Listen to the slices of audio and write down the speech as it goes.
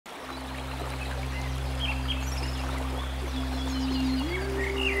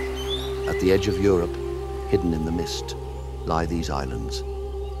At the edge of Europe, hidden in the mist, lie these islands,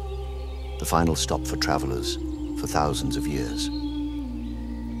 the final stop for travelers for thousands of years.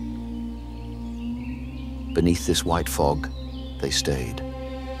 Beneath this white fog, they stayed.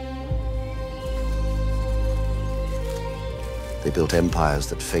 They built empires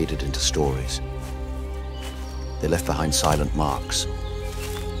that faded into stories. They left behind silent marks,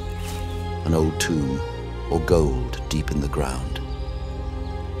 an old tomb or gold deep in the ground.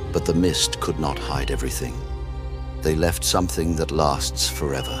 But the mist could not hide everything. They left something that lasts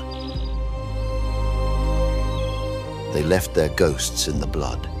forever. They left their ghosts in the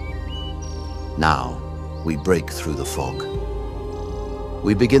blood. Now, we break through the fog.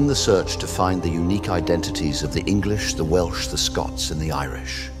 We begin the search to find the unique identities of the English, the Welsh, the Scots, and the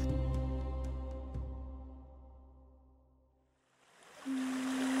Irish.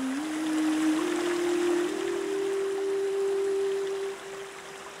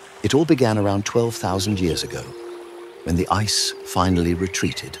 It all began around 12,000 years ago, when the ice finally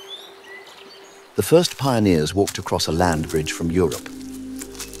retreated. The first pioneers walked across a land bridge from Europe.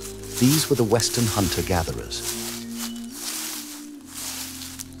 These were the Western hunter-gatherers.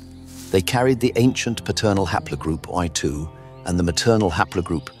 They carried the ancient paternal haplogroup I2 and the maternal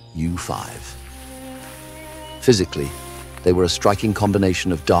haplogroup U5. Physically, they were a striking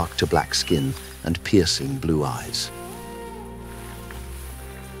combination of dark to black skin and piercing blue eyes.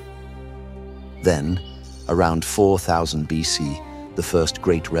 Then, around 4000 BC, the first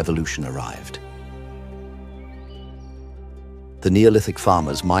Great Revolution arrived. The Neolithic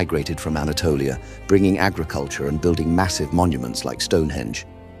farmers migrated from Anatolia, bringing agriculture and building massive monuments like Stonehenge.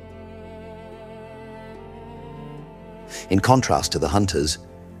 In contrast to the hunters,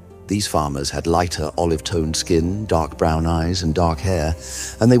 these farmers had lighter olive-toned skin, dark brown eyes, and dark hair,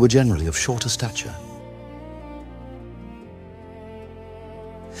 and they were generally of shorter stature.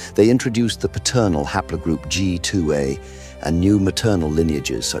 They introduced the paternal haplogroup G2A and new maternal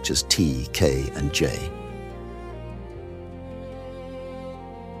lineages such as T, K, and J.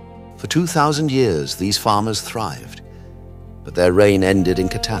 For 2,000 years, these farmers thrived, but their reign ended in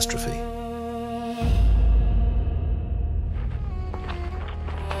catastrophe.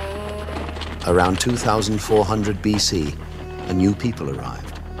 Around 2400 BC, a new people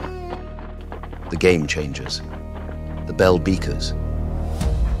arrived. The game changers, the Bell Beakers.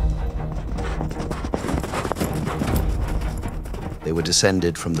 They were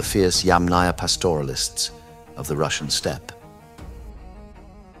descended from the fierce Yamnaya pastoralists of the Russian steppe.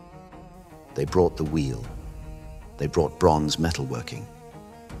 They brought the wheel, they brought bronze metalworking,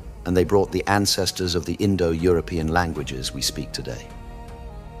 and they brought the ancestors of the Indo-European languages we speak today.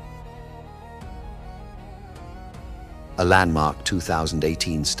 A landmark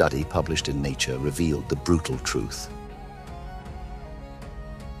 2018 study published in Nature revealed the brutal truth.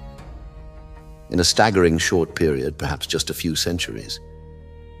 In a staggering short period, perhaps just a few centuries,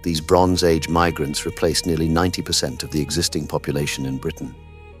 these Bronze Age migrants replaced nearly 90% of the existing population in Britain.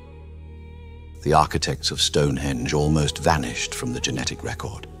 The architects of Stonehenge almost vanished from the genetic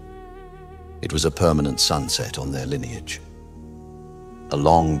record. It was a permanent sunset on their lineage. A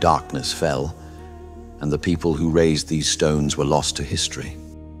long darkness fell, and the people who raised these stones were lost to history.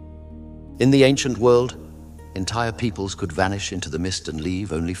 In the ancient world, entire peoples could vanish into the mist and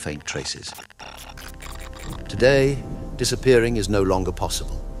leave only faint traces. Today, disappearing is no longer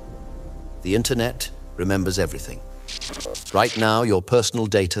possible. The internet remembers everything. Right now, your personal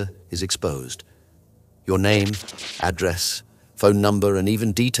data is exposed. Your name, address, phone number, and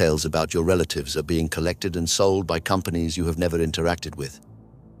even details about your relatives are being collected and sold by companies you have never interacted with.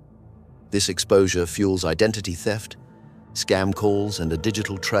 This exposure fuels identity theft, scam calls, and a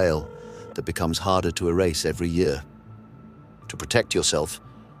digital trail that becomes harder to erase every year. To protect yourself,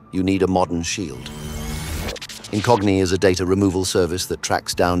 you need a modern shield. Incogni is a data removal service that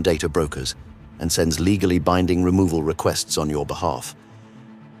tracks down data brokers and sends legally binding removal requests on your behalf.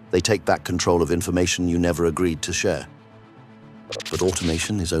 They take back control of information you never agreed to share. But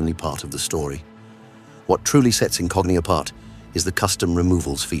automation is only part of the story. What truly sets Incogni apart is the custom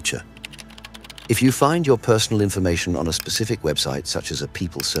removals feature. If you find your personal information on a specific website, such as a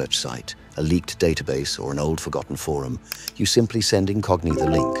people search site, a leaked database, or an old forgotten forum, you simply send Incogni the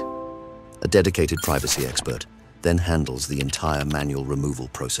link. A dedicated privacy expert then handles the entire manual removal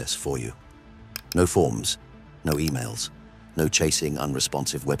process for you. No forms, no emails, no chasing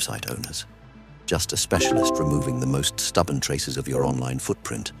unresponsive website owners. Just a specialist removing the most stubborn traces of your online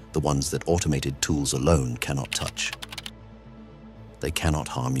footprint, the ones that automated tools alone cannot touch. They cannot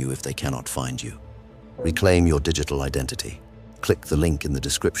harm you if they cannot find you. Reclaim your digital identity. Click the link in the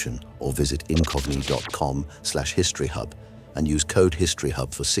description or visit incogni.com/historyhub and use Code History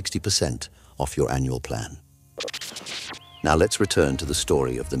Hub for 60% off your annual plan. Now let's return to the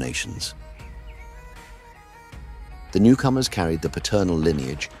story of the nations. The newcomers carried the paternal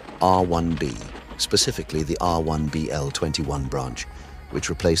lineage R1b, specifically the R1BL21 branch, which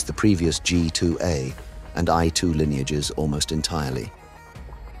replaced the previous G2A and I2 lineages almost entirely.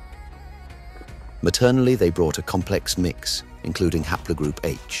 Maternally, they brought a complex mix, including haplogroup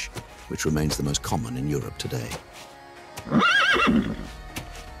H, which remains the most common in Europe today.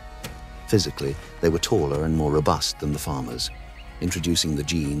 Physically, they were taller and more robust than the farmers, introducing the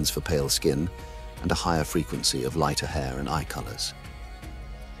genes for pale skin and a higher frequency of lighter hair and eye colors.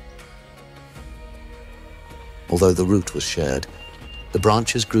 Although the root was shared, the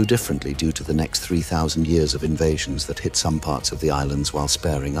branches grew differently due to the next 3,000 years of invasions that hit some parts of the islands while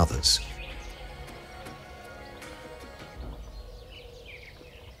sparing others.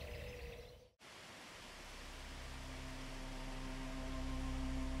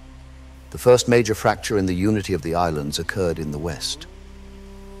 The first major fracture in the unity of the islands occurred in the west.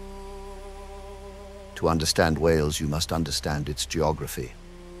 To understand Wales, you must understand its geography.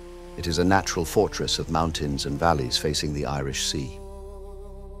 It is a natural fortress of mountains and valleys facing the Irish Sea.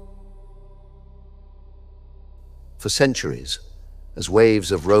 For centuries, as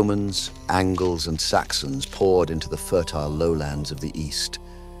waves of Romans, Angles, and Saxons poured into the fertile lowlands of the east,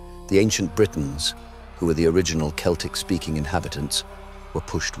 the ancient Britons, who were the original Celtic-speaking inhabitants, were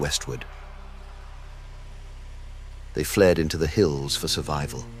pushed westward. They fled into the hills for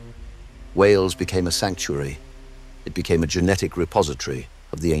survival. Wales became a sanctuary. It became a genetic repository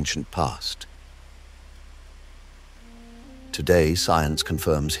of the ancient past. Today, science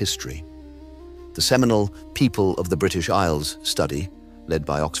confirms history. The seminal People of the British Isles study, led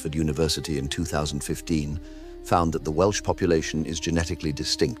by Oxford University in 2015, found that the Welsh population is genetically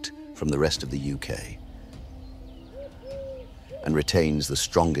distinct from the rest of the UK and retains the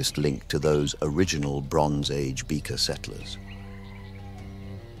strongest link to those original Bronze Age Beaker settlers.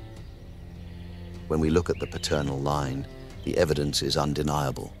 When we look at the paternal line, the evidence is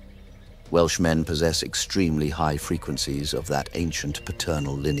undeniable. Welsh men possess extremely high frequencies of that ancient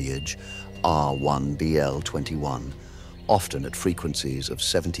paternal lineage, R1BL21, often at frequencies of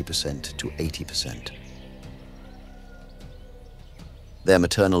 70% to 80%. Their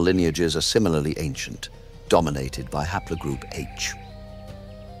maternal lineages are similarly ancient, dominated by haplogroup H.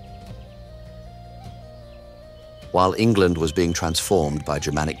 While England was being transformed by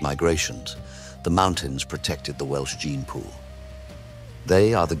Germanic migrations, the mountains protected the Welsh gene pool.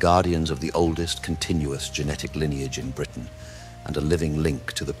 They are the guardians of the oldest continuous genetic lineage in Britain and a living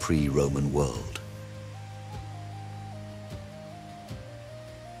link to the pre-Roman world.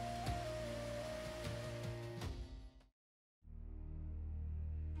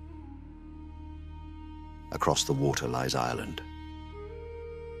 Across the water lies Ireland.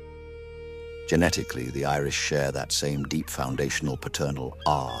 Genetically, the Irish share that same deep foundational paternal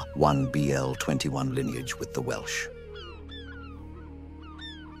R1BL21 lineage with the Welsh.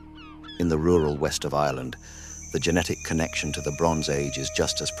 In the rural west of Ireland, the genetic connection to the Bronze Age is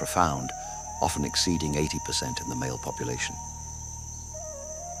just as profound, often exceeding 80% in the male population.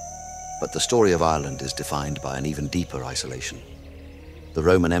 But the story of Ireland is defined by an even deeper isolation. The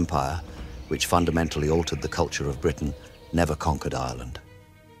Roman Empire, which fundamentally altered the culture of Britain, never conquered Ireland.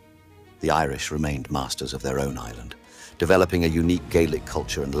 The Irish remained masters of their own island, developing a unique Gaelic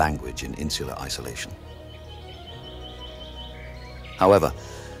culture and language in insular isolation. However,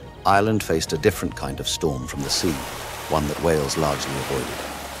 Ireland faced a different kind of storm from the sea, one that Wales largely avoided: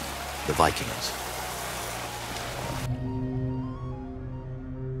 the Vikings.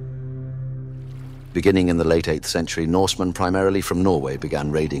 Beginning in the late 8th century, Norsemen primarily from Norway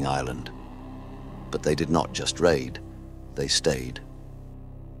began raiding Ireland. But they did not just raid, they stayed.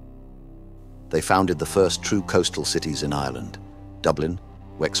 They founded the first true coastal cities in Ireland: Dublin,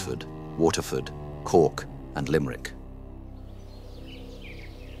 Wexford, Waterford, Cork, and Limerick.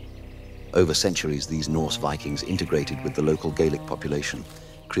 Over centuries, these Norse Vikings integrated with the local Gaelic population,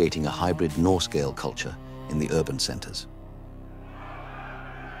 creating a hybrid Norse-Gael culture in the urban centers.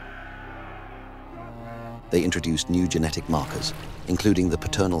 They introduced new genetic markers, including the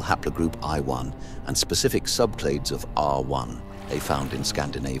paternal haplogroup I1 and specific subclades of R1 they found in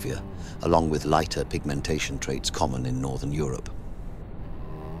Scandinavia, along with lighter pigmentation traits common in Northern Europe.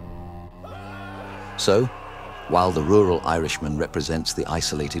 So, while the rural Irishman represents the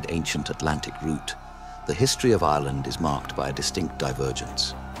isolated ancient Atlantic route, the history of Ireland is marked by a distinct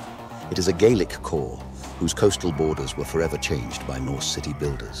divergence. It is a Gaelic core whose coastal borders were forever changed by Norse city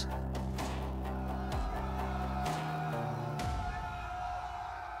builders.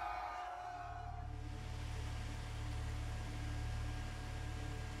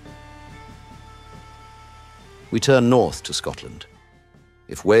 We turn north to Scotland.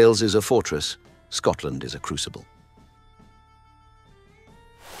 If Wales is a fortress, Scotland is a crucible.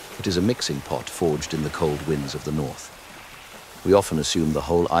 It is a mixing pot forged in the cold winds of the north. We often assume the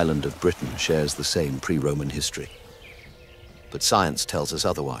whole island of Britain shares the same pre-Roman history. But science tells us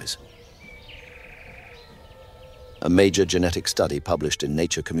otherwise. A major genetic study published in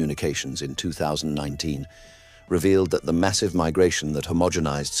Nature Communications in 2019 revealed that the massive migration that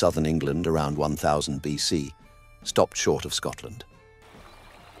homogenized southern England around 1000 BC stopped short of Scotland.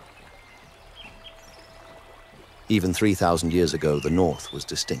 Even 3,000 years ago, the north was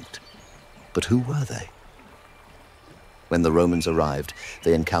distinct. But who were they? When the Romans arrived,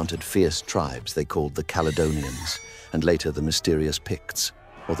 they encountered fierce tribes they called the Caledonians, and later the mysterious Picts,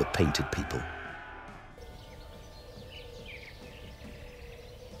 or the Painted People.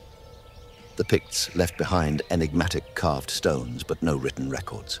 The Picts left behind enigmatic carved stones, but no written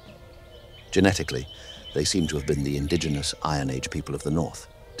records. Genetically, they seem to have been the indigenous Iron Age people of the north,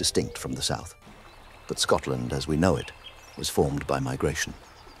 distinct from the south. But Scotland, as we know it, was formed by migration.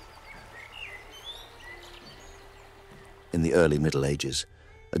 In the early Middle Ages,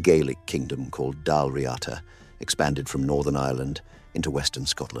 a Gaelic kingdom called Dalriata expanded from Northern Ireland into western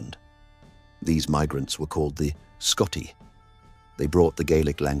Scotland. These migrants were called the Scotti. They brought the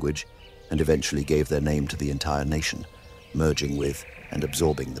Gaelic language and eventually gave their name to the entire nation, merging with and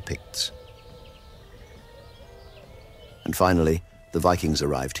absorbing the Picts. And finally, the Vikings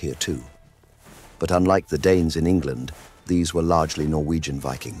arrived here too. But unlike the Danes in England, these were largely Norwegian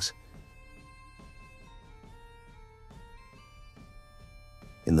Vikings.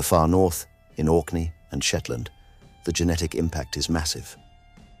 In the far north, in Orkney and Shetland, the genetic impact is massive.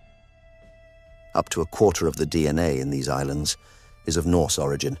 Up to a quarter of the DNA in these islands is of Norse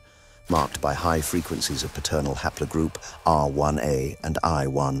origin, marked by high frequencies of paternal haplogroup R1a and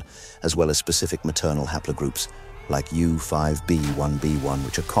I1, as well as specific maternal haplogroups like U5b1b1,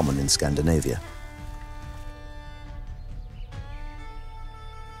 which are common in Scandinavia.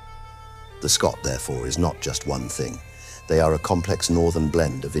 The Scot, therefore, is not just one thing. They are a complex northern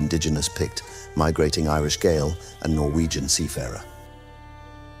blend of indigenous Pict, migrating Irish Gael, and Norwegian seafarer.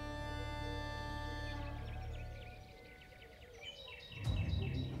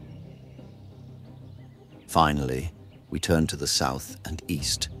 Finally, we turn to the south and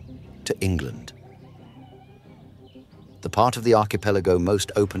east, to England. The part of the archipelago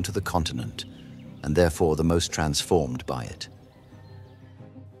most open to the continent, and therefore the most transformed by it.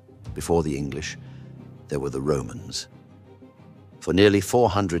 Before the English, there were the Romans. For nearly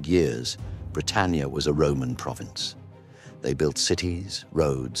 400 years, Britannia was a Roman province. They built cities,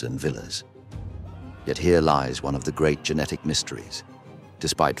 roads, and villas. Yet here lies one of the great genetic mysteries.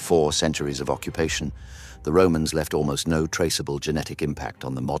 Despite 4 centuries of occupation, the Romans left almost no traceable genetic impact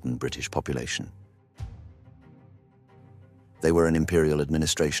on the modern British population. They were an imperial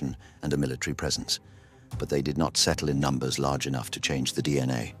administration and a military presence, but they did not settle in numbers large enough to change the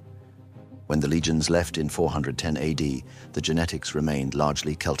DNA. When the legions left in 410 AD, the genetics remained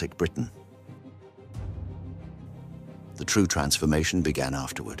largely Celtic Britain. The true transformation began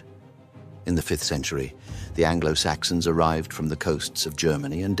afterward. In the 5th century, the Anglo-Saxons arrived from the coasts of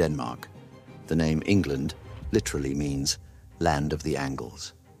Germany and Denmark. The name England literally means land of the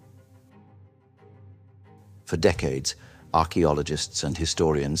Angles. For decades, archaeologists and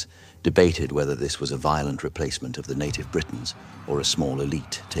historians debated whether this was a violent replacement of the native Britons or a small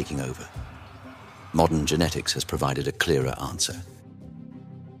elite taking over. Modern genetics has provided a clearer answer.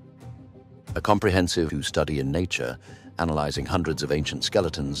 A comprehensive study in Nature, analyzing hundreds of ancient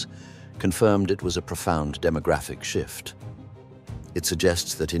skeletons, confirmed it was a profound demographic shift. It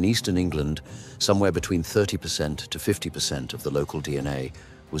suggests that in eastern England, somewhere between 30% to 50% of the local DNA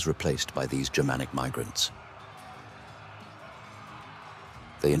was replaced by these Germanic migrants.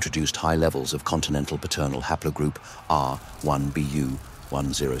 They introduced high levels of continental paternal haplogroup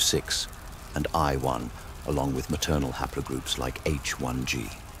R1BU106 and I1, along with maternal haplogroups like H1G.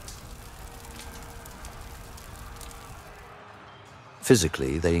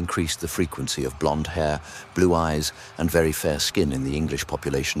 Physically, they increased the frequency of blonde hair, blue eyes, and very fair skin in the English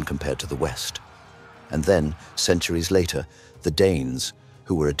population compared to the West. And then, centuries later, the Danes,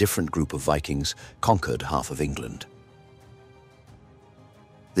 who were a different group of Vikings, conquered half of England.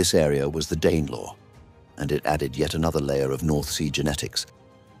 This area was the Danelaw, and it added yet another layer of North Sea genetics.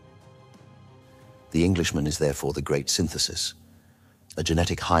 The Englishman is therefore the great synthesis, a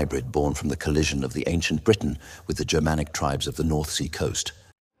genetic hybrid born from the collision of the ancient Britain with the Germanic tribes of the North Sea coast.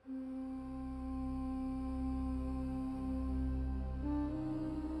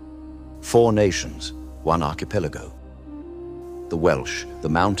 Four nations, one archipelago. The Welsh, the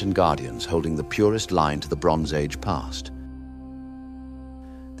mountain guardians holding the purest line to the Bronze Age past.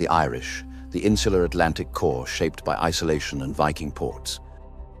 The Irish, the insular Atlantic core shaped by isolation and Viking ports.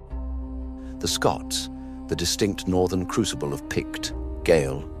 The Scots, the distinct northern crucible of Pict,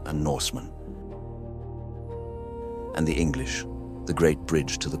 Gael, and Norseman. And the English, the great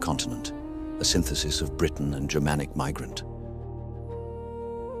bridge to the continent, a synthesis of Briton and Germanic migrant.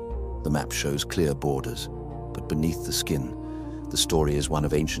 The map shows clear borders, but beneath the skin, the story is one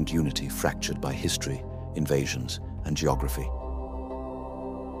of ancient unity fractured by history, invasions, and geography.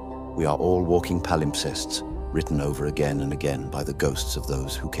 We are all walking palimpsests, written over again and again by the ghosts of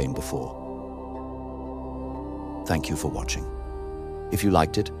those who came before. Thank you for watching. If you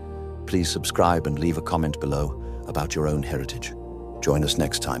liked it, please subscribe and leave a comment below about your own heritage. Join us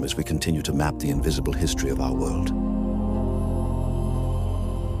next time as we continue to map the invisible history of our world.